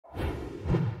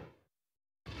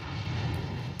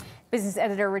Business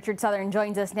editor Richard Southern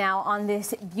joins us now on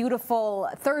this beautiful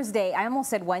Thursday. I almost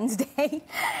said Wednesday.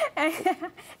 Hey,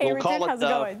 we'll Richard, call how's it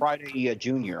going? Friday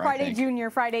Junior, I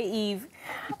think. Friday Eve.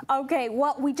 Okay,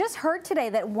 well, we just heard today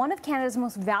that one of Canada's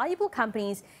most valuable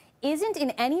companies isn't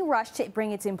in any rush to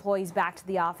bring its employees back to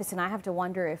the office, and I have to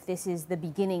wonder if this is the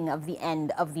beginning of the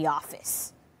end of the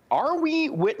office. Are we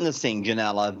witnessing,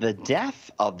 Janella, the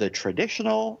death of the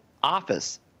traditional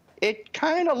office? It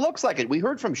kind of looks like it. We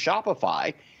heard from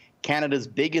Shopify, Canada's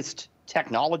biggest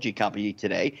technology company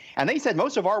today, and they said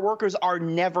most of our workers are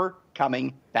never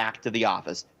coming back to the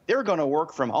office. They're going to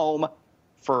work from home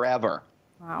forever.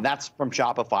 Wow. That's from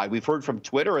Shopify. We've heard from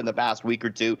Twitter in the past week or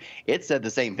two. It said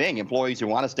the same thing. Employees who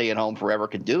want to stay at home forever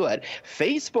can do it.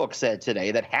 Facebook said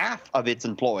today that half of its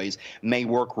employees may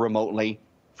work remotely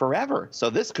forever.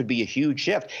 So this could be a huge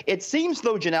shift. It seems,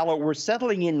 though, Janella, we're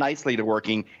settling in nicely to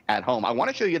working at home. I want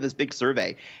to show you this big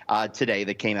survey today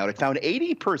that came out. It found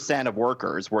 80% of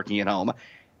workers working at home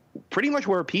pretty much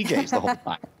wear PJs the whole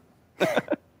time.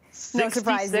 No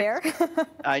surprise there.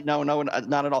 No, not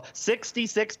at all.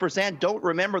 66% don't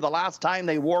remember the last time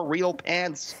they wore real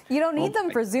pants. You don't need them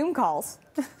for Zoom calls.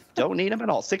 Don't need them at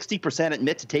all. 60%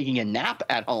 admit to taking a nap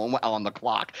at home on the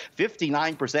clock.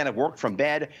 59% have worked from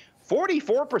bed.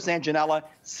 44%, Janella,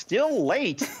 still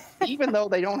late, even though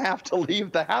they don't have to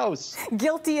leave the house.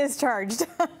 Guilty as charged.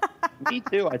 Me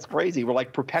too. It's crazy. We're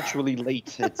like perpetually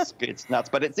late. It's nuts.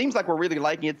 But it seems like we're really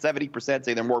liking it. 70%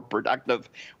 say they're more productive.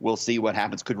 We'll see what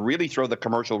happens. Could really throw the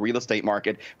commercial real estate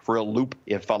market for a loop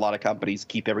if a lot of companies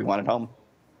keep everyone at home.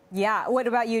 Yeah. What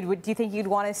about you? Do you think you'd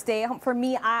want to stay at home? For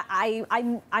me,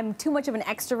 I'm too much of an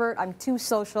extrovert. I'm too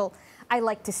social. I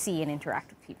like to see and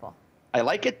interact with people. I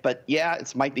like it, but yeah,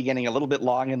 it might be getting a little bit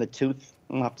long in the tooth.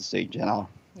 We'll have to see, Janelle.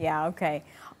 Yeah, okay.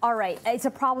 All right. It's a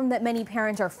problem that many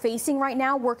parents are facing right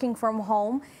now, working from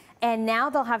home. And now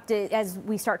they'll have to, as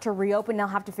we start to reopen, they'll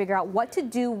have to figure out what to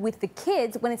do with the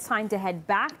kids when it's time to head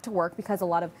back to work, because a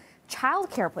lot of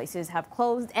childcare places have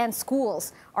closed and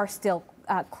schools are still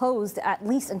closed at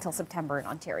least until September in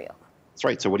Ontario. That's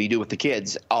right. So what do you do with the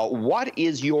kids? What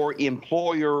is your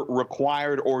employer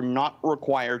required or not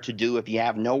required to do if you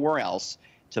have nowhere else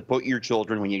to put your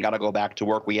children when you got to go back to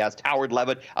work? We asked Howard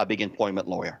Levitt, a big employment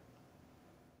lawyer.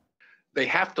 They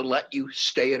have to let you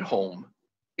stay at home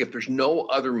if there's no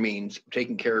other means of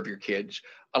taking care of your kids,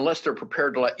 unless they're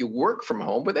prepared to let you work from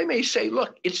home. But they may say,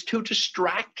 look, it's too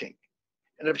distracting.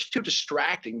 And if it's too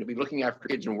distracting to be looking after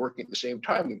kids and working at the same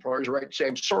time, the employer's right to say,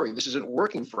 I'm sorry, this isn't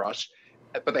working for us,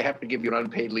 but they have to give you an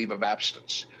unpaid leave of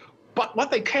absence. But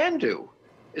what they can do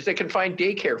is they can find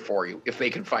daycare for you, if they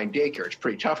can find daycare. It's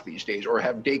pretty tough these days, or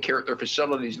have daycare at their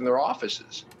facilities in their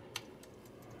offices.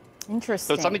 Interesting.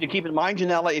 So it's something to keep in mind,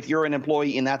 Janella. If you're an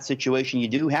employee in that situation, you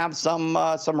do have some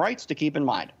rights to keep in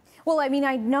mind. Well, I mean,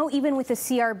 I know even with the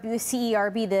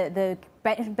CERB, the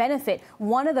benefit,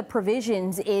 one of the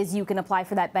provisions is you can apply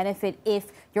for that benefit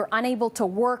if you're unable to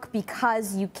work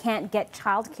because you can't get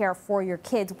childcare for your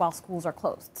kids while schools are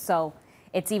closed. So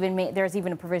it's even there's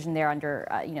even a provision there under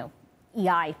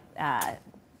EI.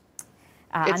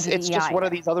 It's just one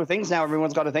of these other things now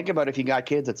everyone's got to think about. If you got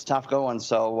kids, it's tough going.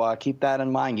 So keep that in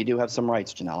mind. You do have some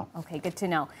rights, Janella. Okay, good to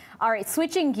know. All right,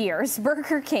 switching gears,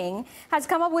 Burger King has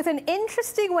come up with an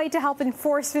interesting way to help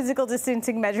enforce physical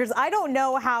distancing measures. I don't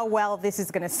know how well this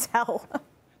is going to sell.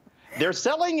 They're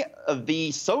selling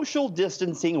the social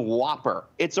distancing Whopper.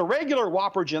 It's a regular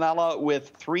Whopper, Janella,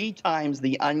 with 3 times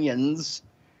the onions.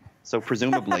 So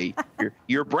presumably,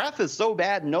 your breath is so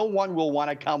bad, no one will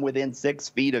want to come within 6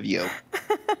 feet of you.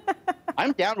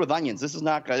 I'm down with onions. This is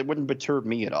not, it wouldn't perturb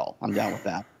me at all. I'm down with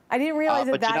that. I didn't realize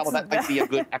that that might be a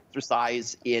good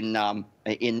exercise in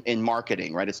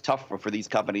marketing, right? It's tough for these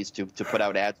companies to put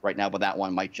out ads right now, but that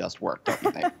one might just work, don't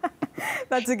you think?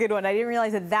 That's a good one. I didn't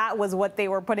realize that was what they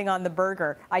were putting on the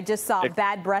burger. I just saw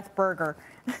bad breath burger.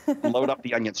 Load up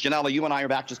the onions. Janella, you and I are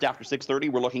back just after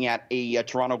 6:30. We're looking at a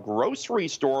Toronto grocery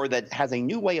store that has a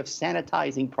new way of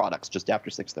sanitizing products just after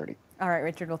 6:30. All right,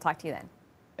 Richard, we'll talk to you then.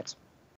 Thanks.